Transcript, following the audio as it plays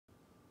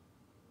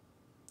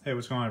Hey,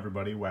 what's going on,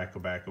 everybody?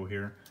 WakoBako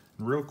here.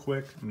 Real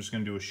quick, I'm just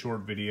going to do a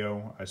short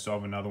video. I still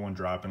have another one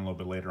dropping a little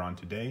bit later on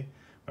today,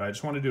 but I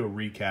just want to do a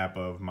recap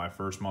of my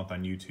first month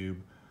on YouTube,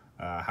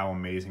 how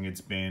amazing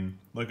it's been,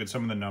 look at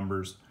some of the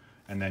numbers,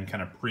 and then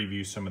kind of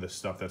preview some of the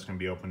stuff that's going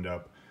to be opened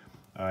up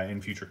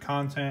in future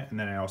content. And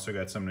then I also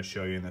got something to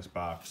show you in this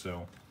box.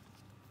 So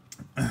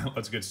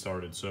let's get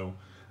started. So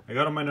I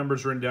got all my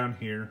numbers written down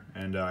here,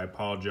 and I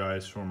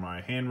apologize for my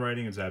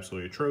handwriting. It's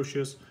absolutely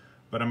atrocious,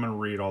 but I'm going to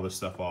read all this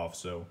stuff off.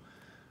 So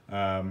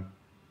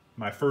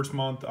my first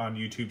month on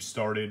YouTube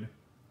started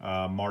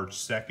March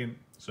 2nd.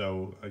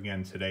 So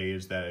again, today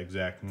is that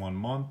exact 1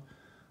 month.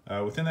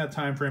 Within that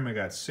time frame, I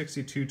got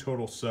 62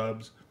 total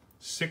subs,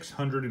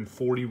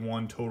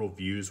 641 total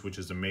views, which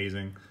is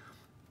amazing.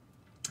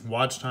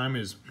 Watch time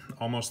is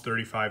almost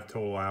 35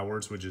 total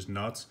hours, which is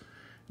nuts.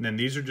 And then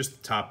these are just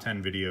the top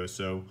 10 videos.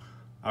 So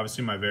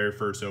obviously my very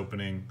first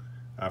opening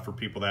for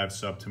people that have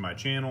subbed to my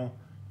channel,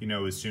 you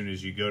know, as soon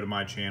as you go to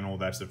my channel,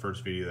 that's the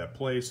first video that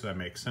plays, so that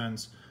makes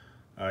sense.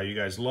 You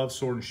guys love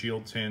Sword and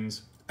Shield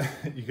tins.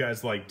 You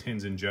guys like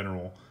tins in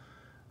general.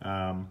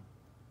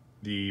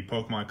 The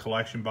Pokemon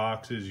collection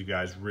boxes, you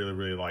guys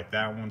really like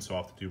that one, so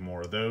I'll have to do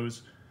more of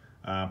those.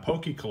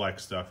 Poke Collect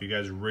stuff, you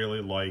guys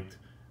really liked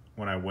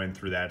when I went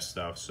through that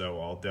stuff, so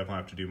I'll definitely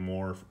have to do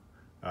more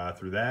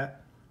through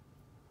that.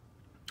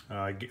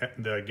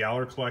 The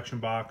Galar collection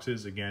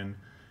boxes, again,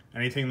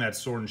 anything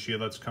that's Sword and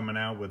Shield that's coming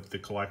out with the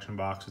collection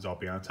boxes, I'll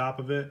be on top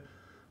of it.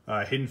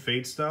 Hidden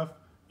Fate stuff,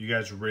 you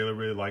guys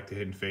really like the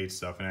Hidden Fate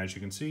stuff, and as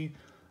you can see,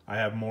 I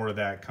have more of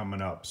that coming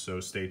up,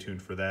 so stay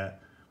tuned for that.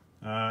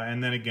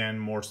 And then again,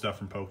 more stuff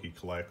from Poke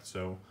Collect.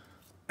 So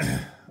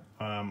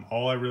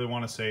all I really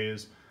want to say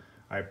is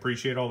I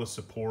appreciate all the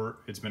support.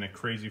 It's been a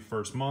crazy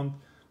first month,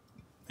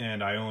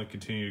 and I only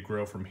continue to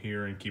grow from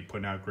here and keep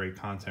putting out great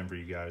content for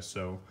you guys.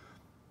 So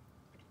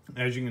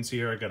as you can see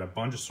here, I got a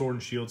bunch of Sword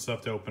and Shield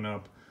stuff to open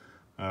up.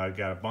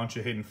 Got a bunch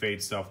of Hidden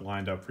Fate stuff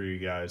lined up for you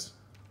guys.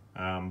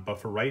 But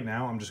for right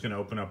now, I'm just going to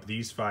open up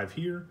these 5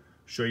 here,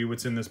 show you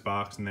what's in this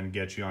box, and then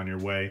get you on your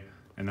way.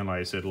 And then, like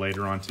I said,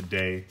 later on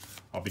today,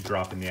 I'll be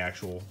dropping the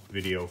actual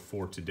video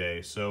for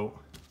today. So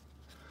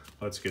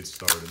let's get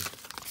started.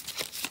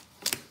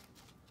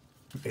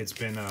 It's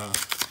been,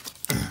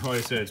 like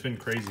I said, it's been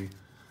crazy.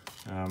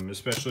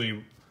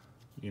 Especially,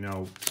 you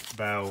know,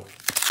 about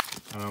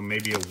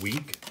maybe a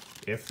week,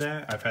 if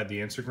that. I've had the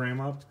Instagram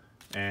up,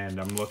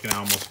 and I'm looking at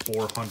almost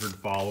 400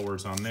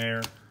 followers on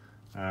there.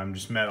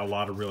 Just met a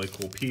lot of really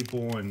cool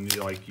people, and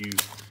like you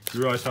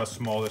realize how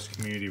small this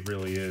community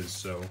really is.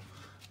 So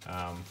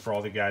for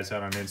all the guys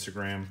out on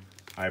Instagram,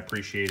 I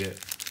appreciate it.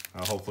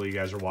 Hopefully you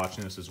guys are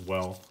watching this as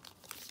well.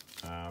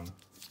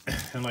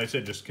 And like I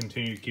said, just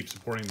continue to keep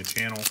supporting the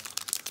channel.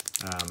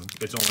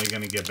 It's only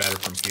going to get better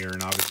from here,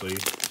 and obviously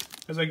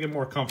as I get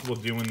more comfortable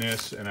doing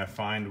this and I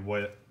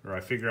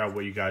figure out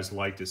what you guys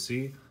like to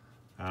see,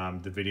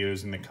 the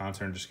videos and the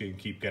content are just going to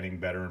keep getting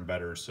better and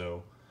better.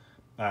 So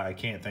I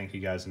can't thank you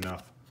guys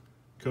enough.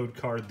 Code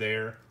card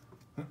there.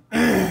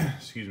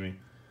 Excuse me.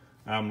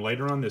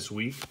 Later on this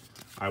week,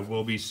 I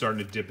will be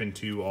starting to dip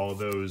into all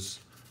those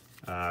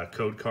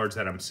code cards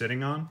that I'm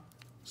sitting on.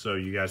 So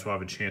you guys will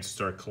have a chance to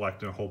start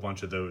collecting a whole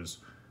bunch of those.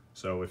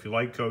 So if you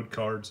like code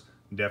cards,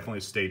 definitely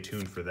stay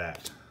tuned for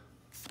that.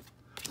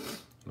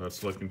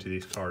 Let's look into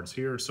these cards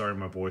here. Sorry,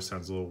 my voice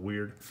sounds a little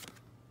weird.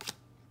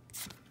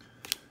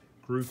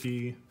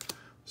 Grookey,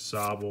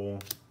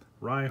 Sobble,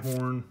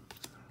 Rhyhorn,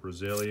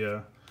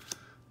 Roselia,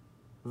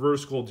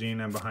 Reverse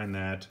Goldeen, and behind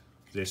that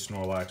is a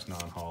Snorlax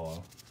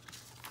non-holo.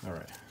 All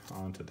right,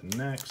 on to the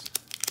next.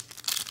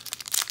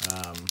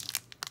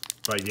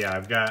 But yeah,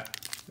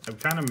 I've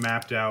kind of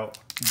mapped out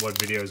what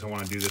videos I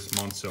want to do this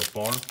month so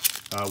far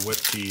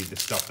with the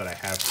stuff that I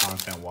have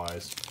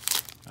content-wise.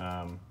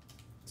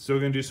 Still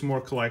gonna do some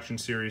more collection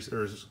series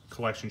or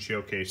collection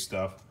showcase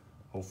stuff.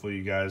 Hopefully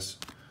you guys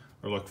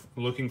are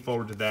looking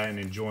forward to that and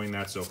enjoying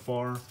that so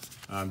far.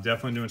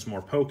 Definitely doing some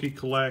more Poke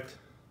Collect.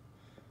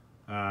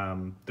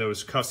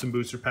 Those custom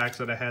booster packs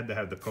that I had that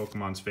have the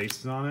Pokemon's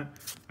faces on it,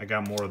 I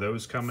got more of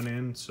those coming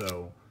in,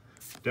 so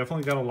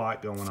definitely got a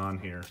lot going on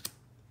here.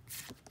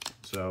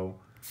 So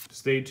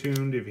stay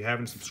tuned. If you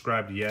haven't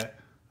subscribed yet,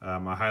 I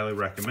highly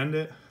recommend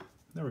it.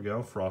 There we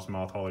go,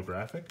 Frostmoth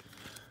holographic.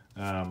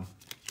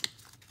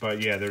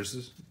 But yeah,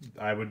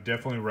 I would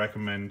definitely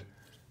recommend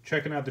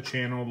checking out the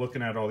channel,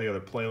 looking at all the other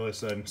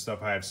playlists and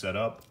stuff I have set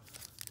up.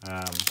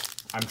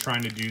 I'm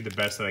trying to do the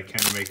best that I can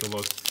to make it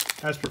look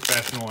as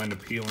professional and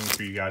appealing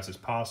for you guys as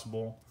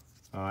possible.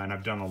 And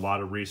I've done a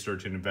lot of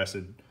research and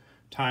invested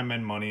time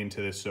and money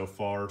into this so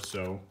far.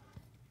 So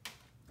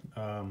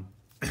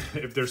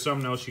if there's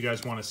something else you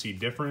guys want to see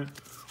different,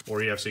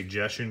 or you have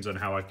suggestions on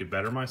how I could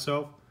better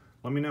myself,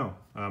 let me know.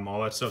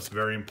 All that stuff's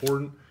very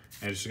important,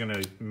 and it's just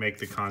gonna make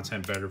the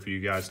content better for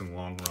you guys in the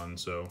long run.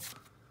 So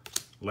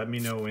let me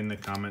know in the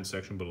comment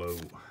section below.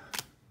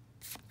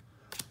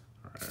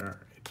 All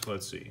right,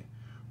 let's see.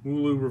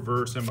 Wooloo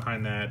reverse, and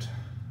behind that,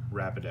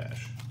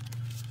 Rapidash.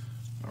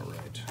 All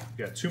right,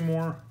 got 2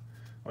 more.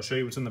 I'll show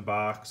you what's in the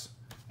box,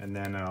 and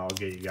then I'll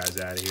get you guys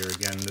out of here.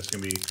 Again, this is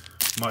going to be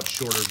a much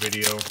shorter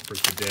video for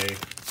today.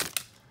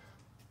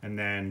 And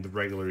then the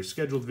regularly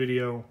scheduled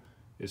video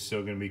is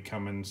still going to be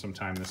coming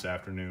sometime this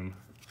afternoon.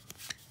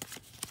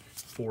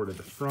 4 to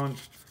the front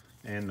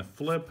and the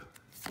flip.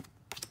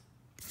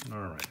 All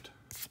right.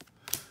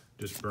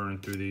 Just burning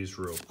through these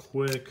real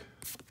quick.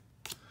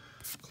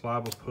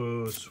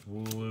 Clavipos,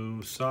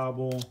 Wooloo,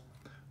 Sobble,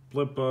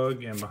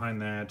 Blipbug, and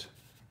behind that,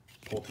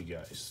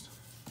 Poltergeist.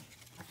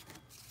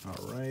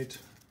 All right.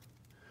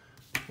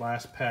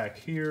 Last pack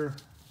here.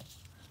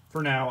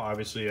 For now,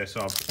 obviously, I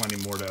still have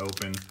plenty more to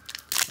open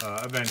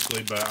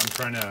eventually, but I'm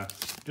trying to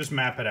just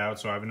map it out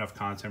so I have enough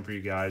content for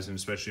you guys, and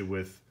especially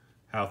with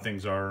how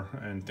things are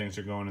and things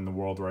are going in the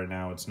world right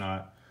now, it's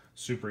not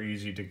super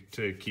easy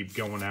to keep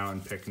going out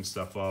and picking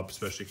stuff up,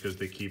 especially because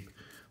they keep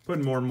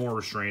putting more and more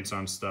restraints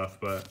on stuff,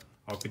 but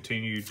I'll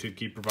continue to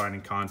keep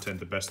providing content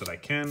the best that I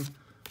can.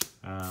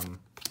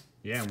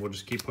 Yeah, and we'll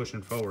just keep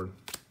pushing forward.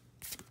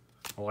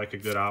 I like a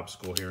good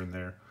obstacle here and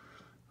there.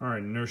 All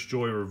right, Nurse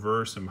Joy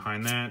reverse, and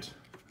behind that,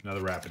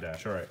 another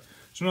Rapidash. All right,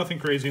 so nothing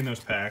crazy in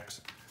those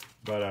packs,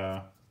 but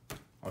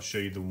I'll show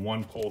you the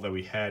one pull that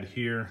we had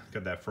here.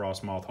 Got that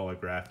Frostmoth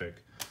holographic.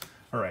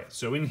 All right,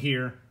 so in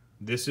here,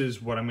 this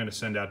is what I'm gonna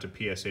send out to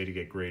PSA to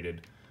get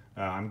graded.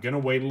 I'm gonna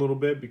wait a little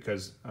bit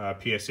because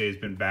PSA has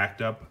been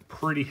backed up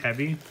pretty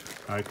heavy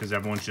because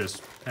everyone's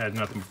just has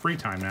nothing but free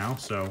time now.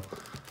 So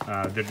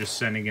they're just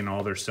sending in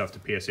all their stuff to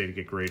PSA to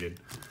get graded.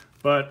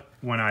 But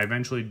when I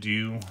eventually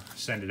do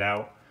send it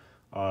out,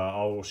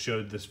 I'll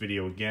show this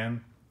video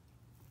again,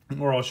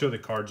 or I'll show the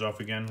cards off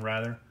again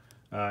rather.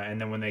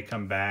 And then when they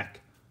come back,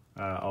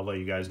 I'll let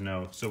you guys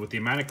know. So with the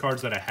amount of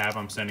cards that I have,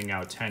 I'm sending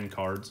out 10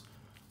 cards.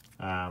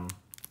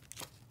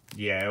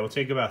 Yeah, it will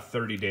take about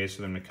 30 days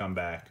for them to come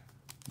back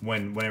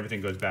when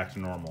everything goes back to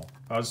normal.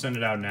 If I was to send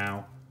it out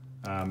now,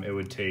 it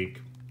would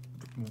take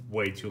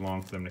way too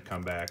long for them to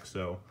come back.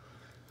 So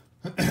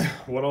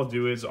what I'll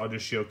do is I'll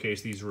just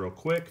showcase these real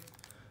quick.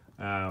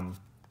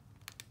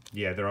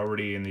 Yeah, they're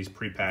already in these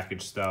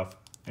prepackaged stuff.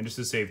 And just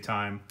to save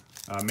time,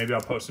 maybe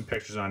I'll post some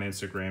pictures on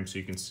Instagram so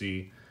you can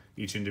see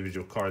each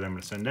individual card that I'm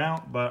going to send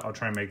out, but I'll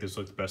try and make this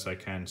look the best I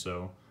can.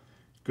 So,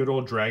 good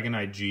old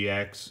Dragonite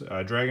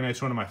GX.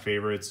 Dragonite's one of my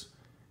favorites,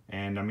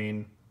 and I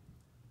mean,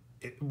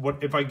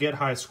 if I get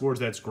high scores,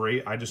 that's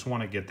great. I just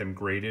want to get them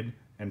graded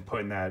and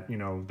put in that, you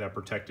know, that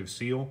protective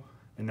seal,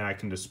 and then I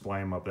can display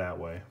them up that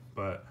way.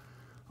 But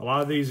a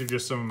lot of these are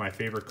just some of my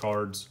favorite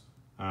cards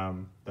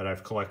that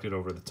I've collected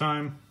over the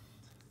time.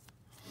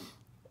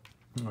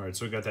 All right,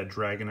 so we got that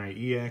Dragonite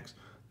EX.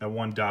 That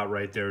one dot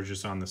right there is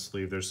just on the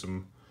sleeve. There's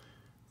some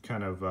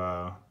kind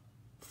of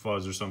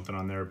fuzz or something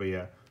on there, but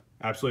yeah,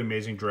 absolutely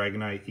amazing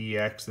Dragonite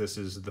EX. This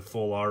is the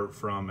full art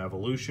from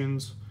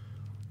Evolutions.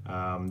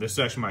 This is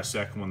actually my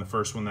second one. The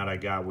first one that I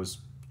got was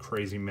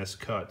crazy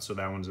miscut, so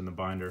that one's in the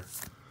binder.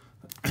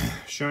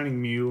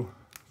 Shining Mew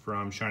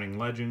from Shining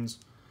Legends.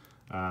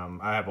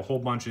 I have a whole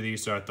bunch of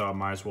these, so I thought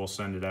might as well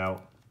send it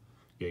out,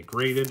 get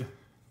graded.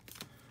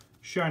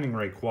 Shining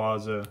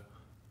Rayquaza.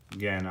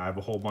 Again, I have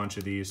a whole bunch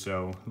of these,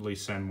 so at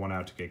least send one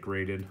out to get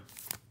graded.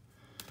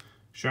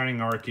 Shining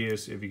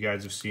Arceus, if you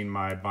guys have seen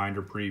my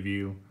binder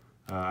preview,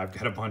 I've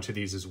got a bunch of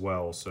these as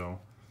well. So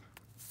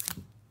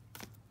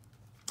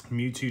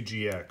Mewtwo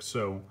GX.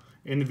 So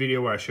in the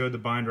video where I showed the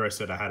binder, I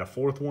said I had a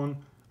fourth one.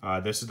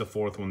 This is the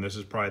fourth one. This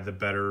is probably the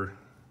better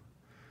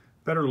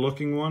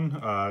looking one.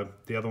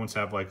 The other ones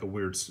have like a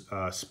weird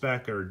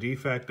speck or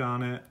defect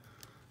on it,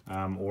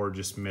 or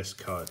just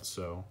miscut.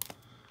 So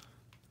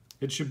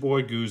it's your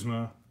boy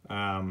Guzma.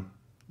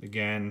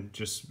 Again,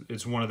 just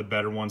it's one of the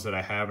better ones that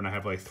I have, and I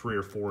have like 3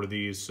 or 4 of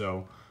these,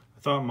 so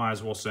I thought I might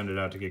as well send it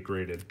out to get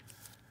graded.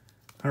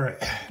 All right,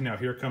 now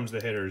here comes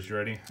the hitters. You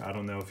ready? I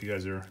don't know if you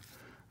guys are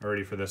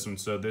ready for this one.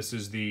 So this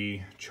is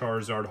the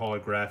Charizard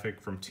holographic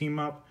from Team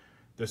Up.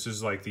 This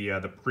is like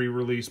the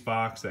pre-release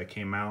box that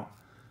came out.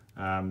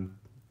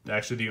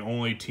 Actually, the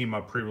only Team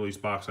Up pre-release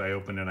box I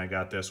opened, and I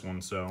got this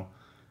one. So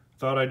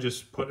thought I'd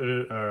just put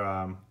it,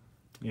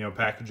 you know,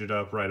 package it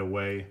up right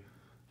away.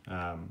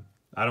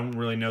 I don't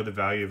really know the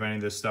value of any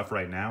of this stuff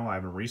right now. I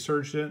haven't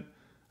researched it.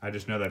 I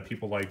just know that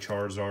people like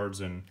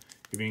Charizards, and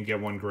if you can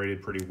get one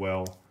graded pretty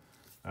well,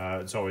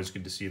 it's always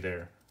good to see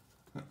there.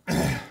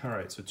 All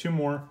right, so 2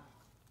 more.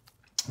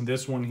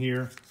 This one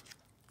here,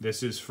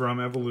 this is from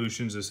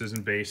Evolutions. This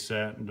isn't base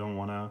set. Don't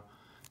want to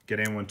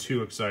get anyone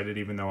too excited,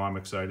 even though I'm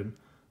excited.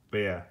 But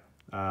yeah,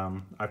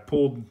 I've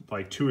pulled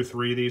like 2 or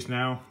 3 of these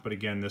now, but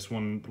again, this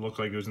one looked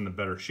like it was in the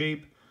better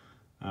shape.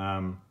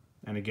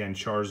 And again,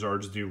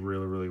 Charizards do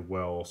really, really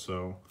well,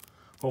 so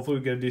hopefully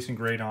we get a decent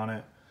grade on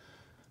it.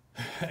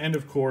 And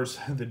of course,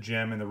 the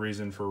gem and the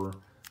reason for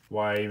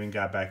why I even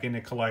got back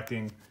into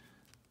collecting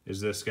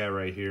is this guy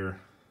right here.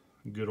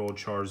 Good old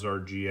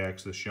Charizard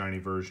GX, the shiny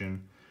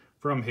version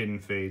from Hidden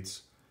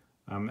Fates.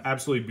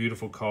 Absolutely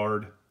beautiful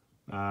card.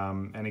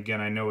 And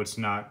again, I know it's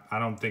not, I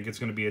don't think it's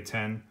going to be a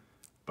 10,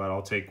 but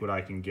I'll take what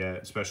I can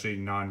get, especially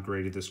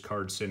non-graded. This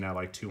card's sitting at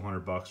like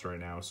 200 bucks right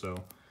now, so...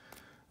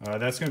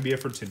 that's going to be it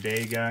for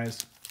today,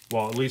 guys.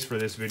 Well, at least for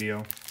this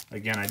video.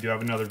 Again, I do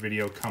have another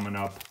video coming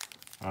up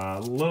a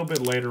little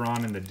bit later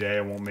on in the day.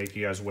 I won't make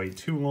you guys wait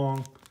too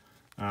long.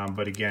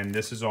 But again,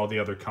 this is all the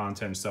other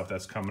content stuff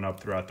that's coming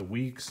up throughout the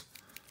weeks.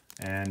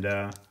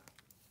 And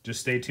just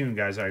stay tuned,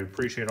 guys. I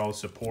appreciate all the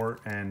support.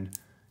 And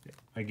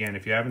again,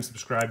 if you haven't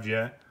subscribed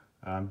yet,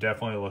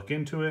 definitely look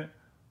into it.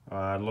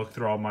 Look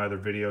through all my other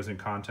videos and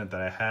content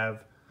that I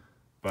have.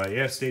 But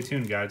yeah, stay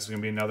tuned, guys. It's going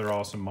to be another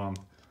awesome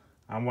month.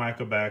 I'm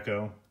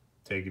WakoBako.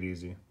 Take it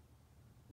easy.